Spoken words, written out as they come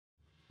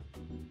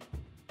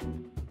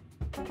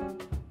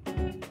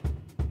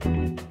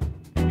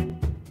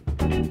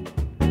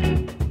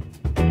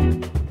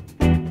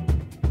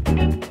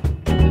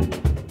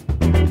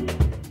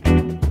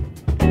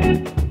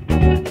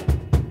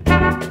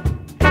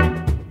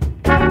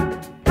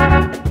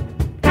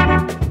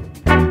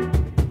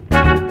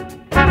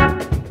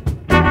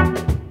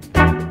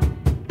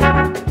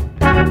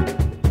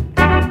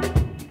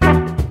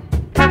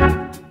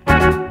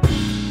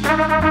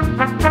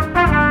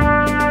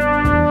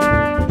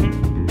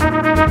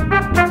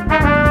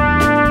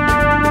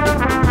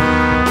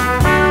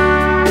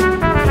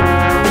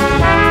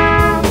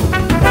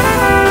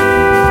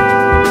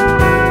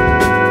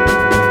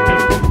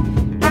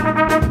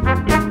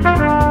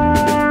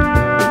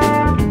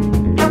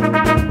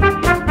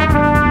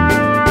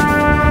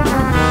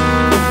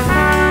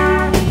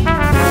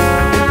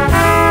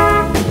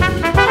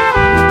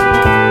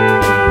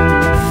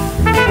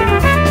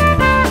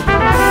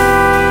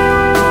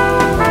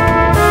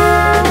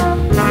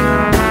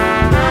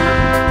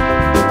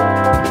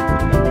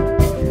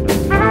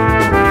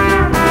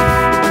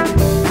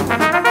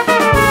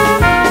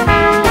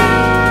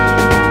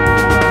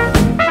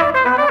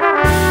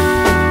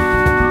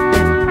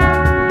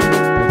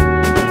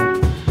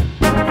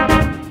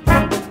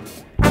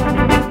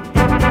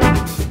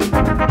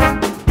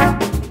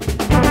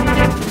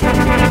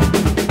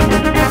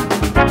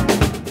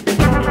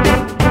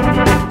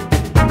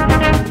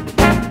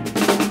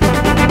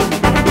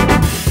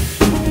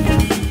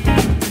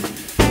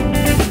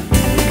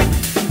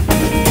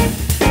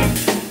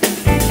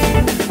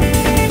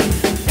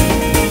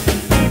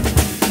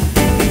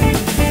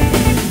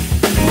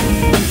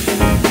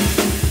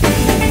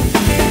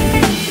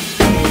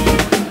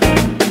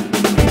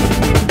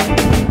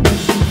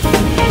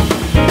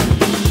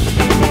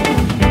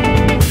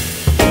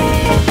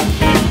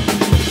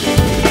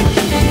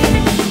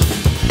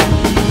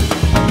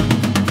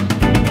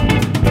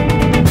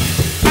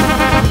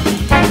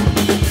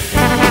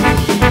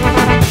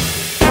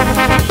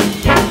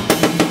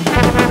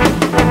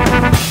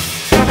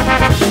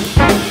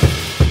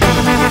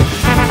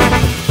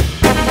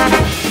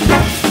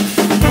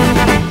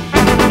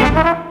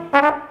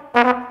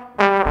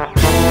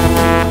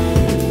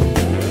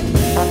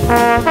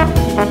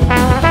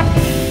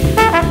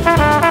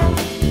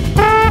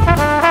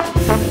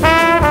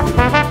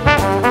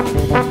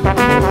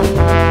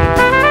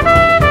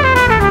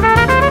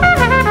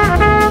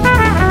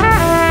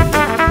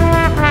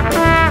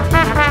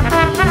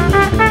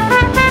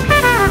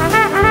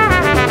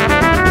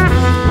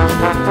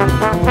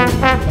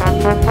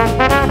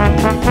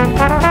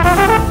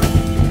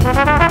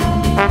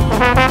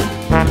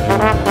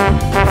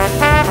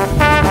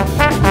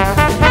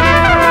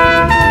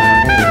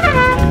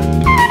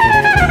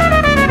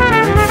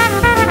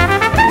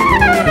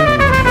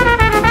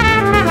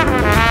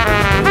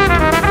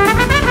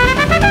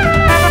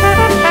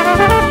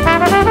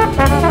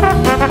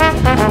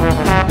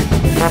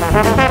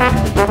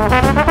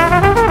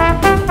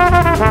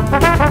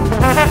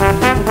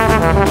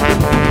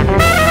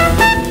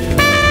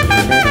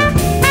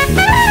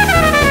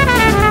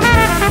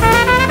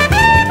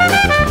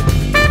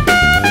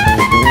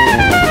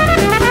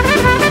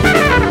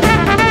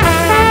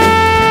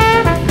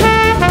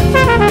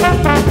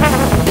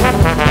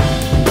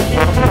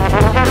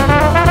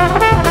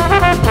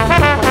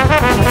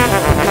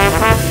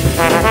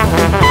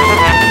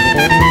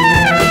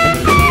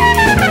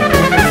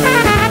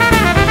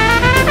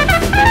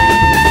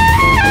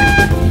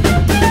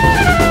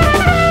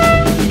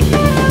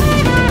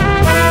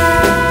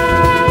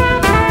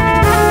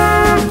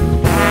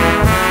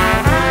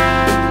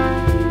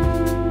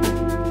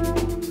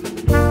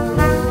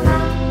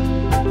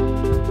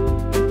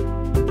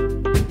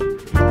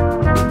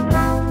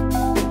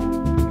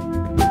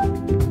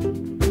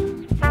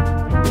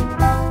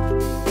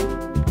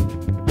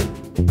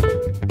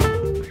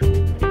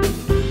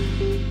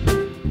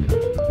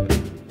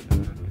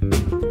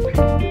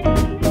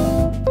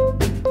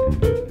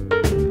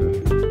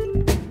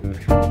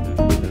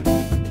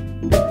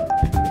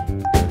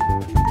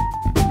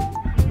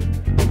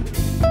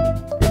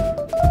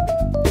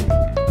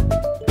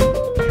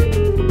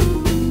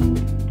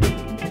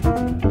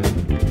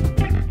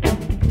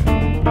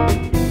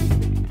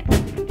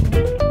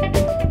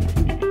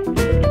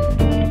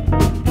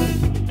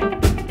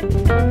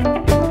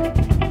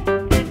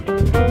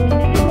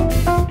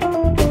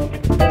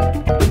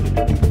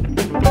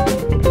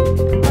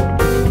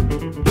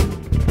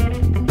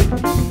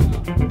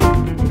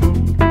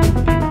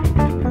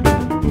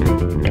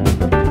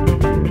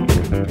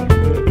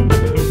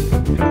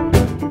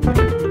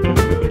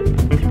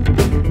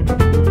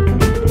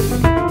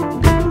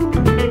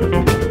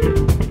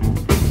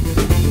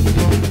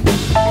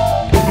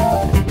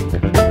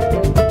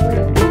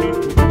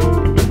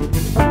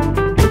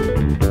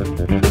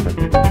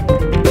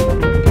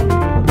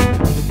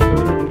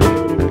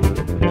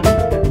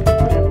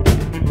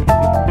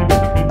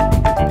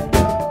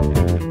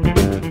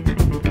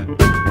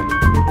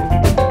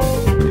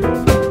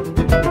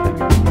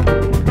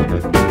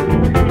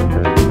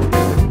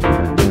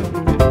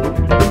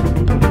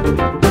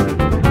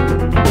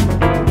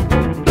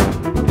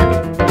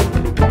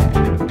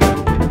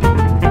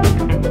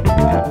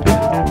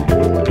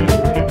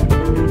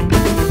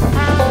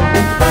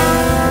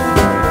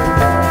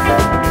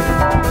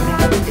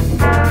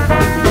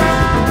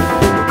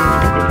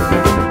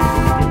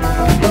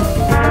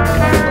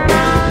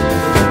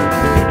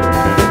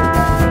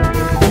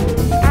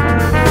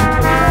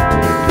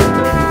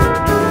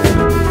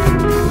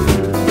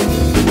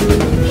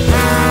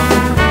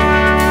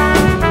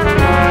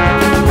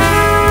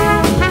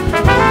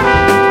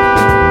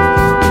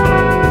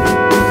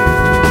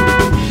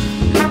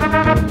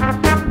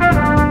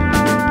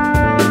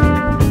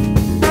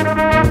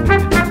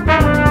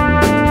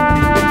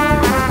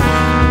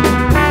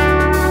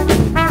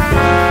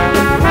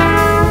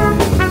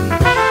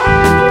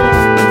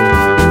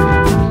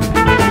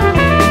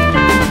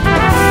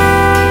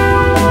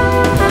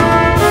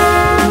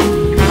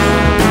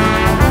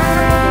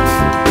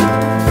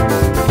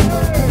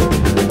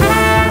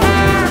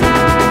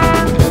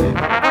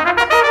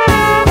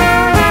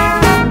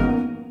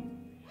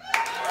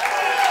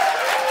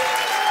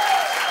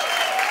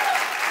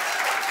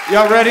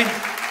Y'all ready?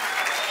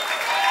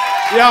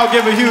 Y'all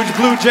give a huge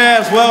blue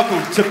jazz welcome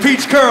to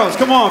Peachcurls.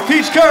 Come on,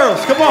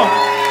 Peachcurls, come on.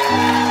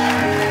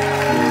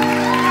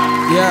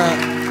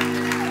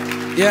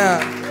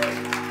 Yeah.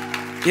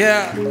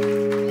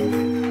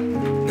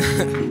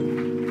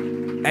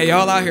 Hey,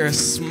 y'all out here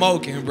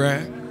smoking,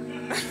 bruh.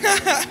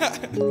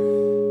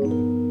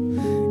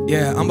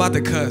 Yeah, I'm about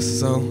to cuss,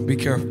 so be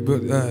careful.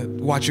 But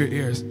watch your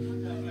ears.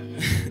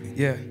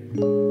 Yeah.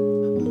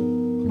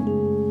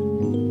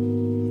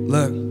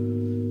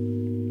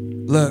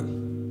 Look.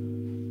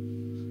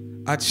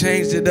 I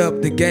changed it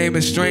up. The game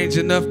is strange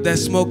enough that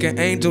smoking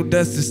angel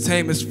dust is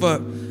tame as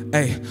fuck.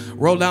 Hey,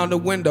 roll down the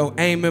window,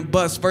 aim and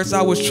bust. First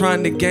I was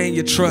trying to gain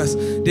your trust.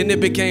 Then it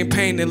became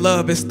pain and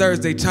love. It's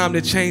Thursday, time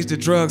to change the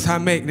drugs. High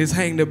maintenance,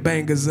 hang the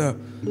bangers up.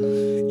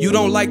 You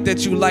don't like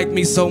that you like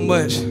me so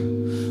much.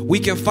 We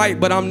can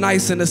fight, but I'm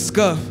nice in a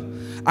scuff.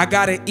 I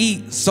gotta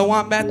eat, so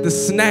I'm at the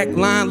snack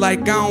line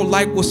like I don't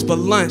like what's for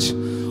lunch.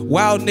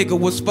 Wild nigga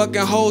was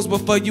fucking hoes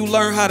before you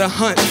learn how to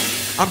hunt.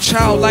 I'm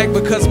childlike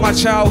because my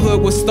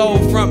childhood was stole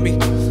from me.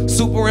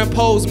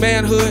 Superimposed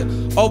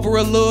manhood over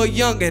a little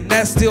youngin'.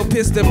 That still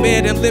pissed the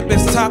man and lip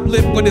his top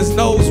lip with his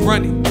nose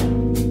running.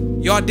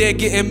 Y'all dead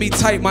getting me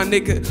tight, my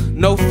nigga,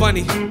 no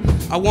funny.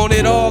 I want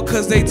it all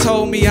cause they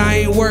told me I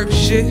ain't worth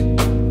shit.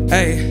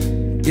 Hey,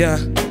 yeah,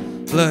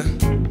 look.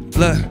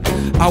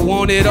 I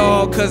want it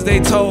all cause they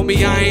told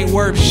me I ain't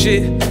worth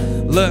shit.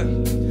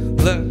 Look.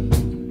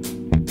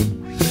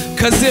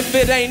 Cause if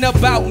it ain't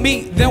about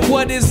me, then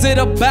what is it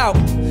about?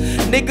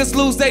 Niggas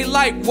lose they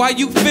life while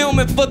you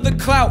filming for the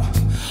clout.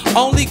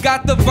 Only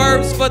got the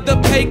verbs for the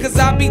pay cause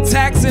I be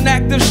taxing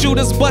active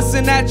shooters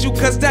busting at you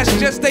cause that's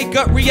just they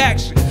gut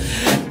reaction.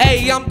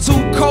 Ayy, I'm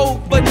too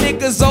cold for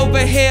niggas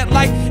overhead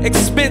like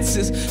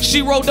expenses.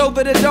 She rolled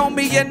over to dome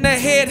me and the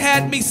head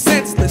had me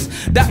senseless.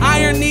 The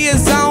irony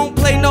is I don't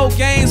play no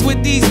games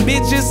with these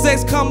bitches.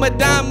 Sex come a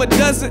dime a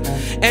dozen.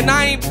 And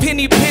I ain't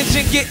penny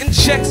pinching getting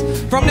checks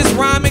from this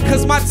rhyming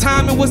cause my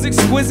timing was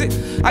exquisite.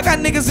 I got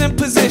niggas in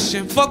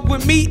position. Fuck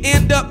with me,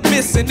 end up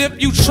missing.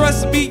 If you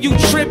trust me, you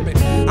tripping.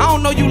 I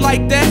don't know you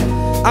like that.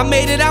 I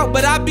made it out,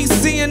 but I be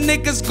seeing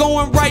niggas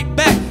going right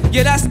back.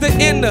 Yeah, that's the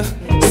inner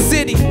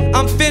city.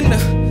 I'm finna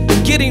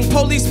getting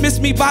police miss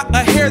me by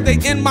a hair, they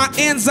in my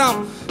ends.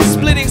 I'm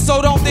splitting,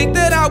 so don't think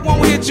that I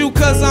won't hit you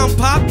cause I'm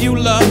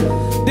popular.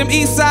 Them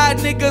east side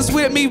niggas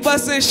with me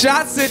busting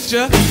shots at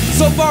ya.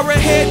 So far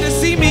ahead to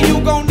see me,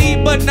 you gon'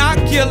 need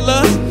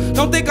binoculars.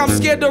 Don't think I'm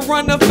scared to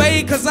run a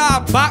fade cause I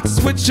box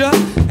with ya.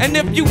 And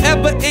if you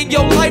ever in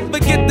your life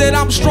forget that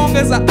I'm strong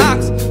as an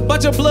ox.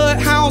 Bunch of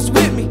bloodhounds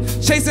with me,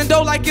 chasing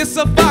dough like it's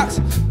a fox.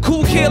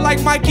 Cool kid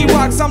like Mikey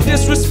Rocks, I'm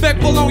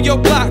disrespectful on your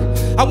block.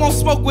 I won't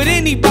smoke with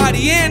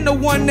anybody and the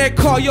one that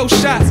call your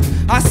shots.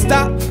 I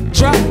stop,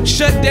 drop,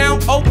 shut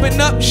down,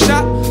 open up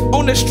shop.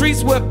 On the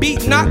streets where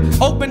beat knock,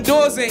 open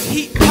doors and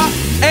heat pop.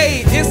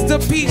 Ayy, it's the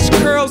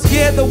Peachcurls,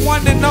 yeah, the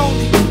one and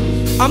only.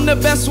 I'm the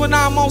best when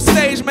I'm on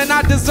stage, man,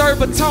 I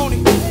deserve a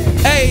Tony.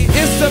 Ayy,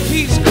 it's the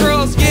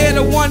Peachcurls, yeah,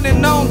 the one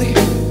and only.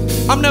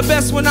 I'm the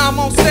best when I'm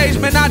on stage,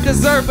 man, I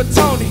deserve a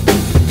Tony.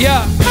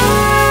 Yeah.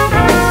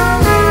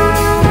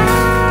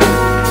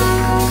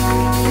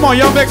 Come on,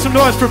 y'all make some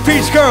noise for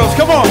Peachcurls.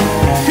 Come on,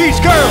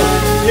 Peachcurls.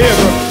 Yeah,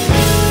 bro.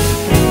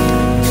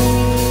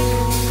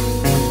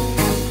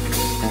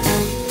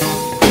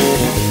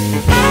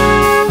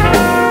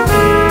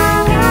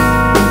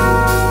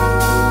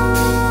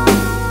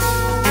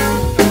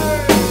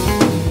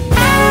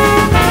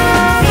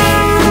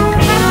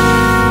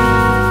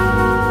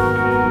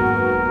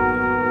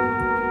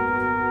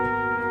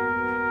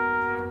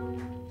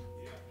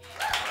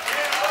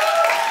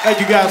 Thank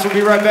you guys, we'll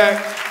be right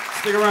back.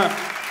 Stick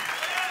around.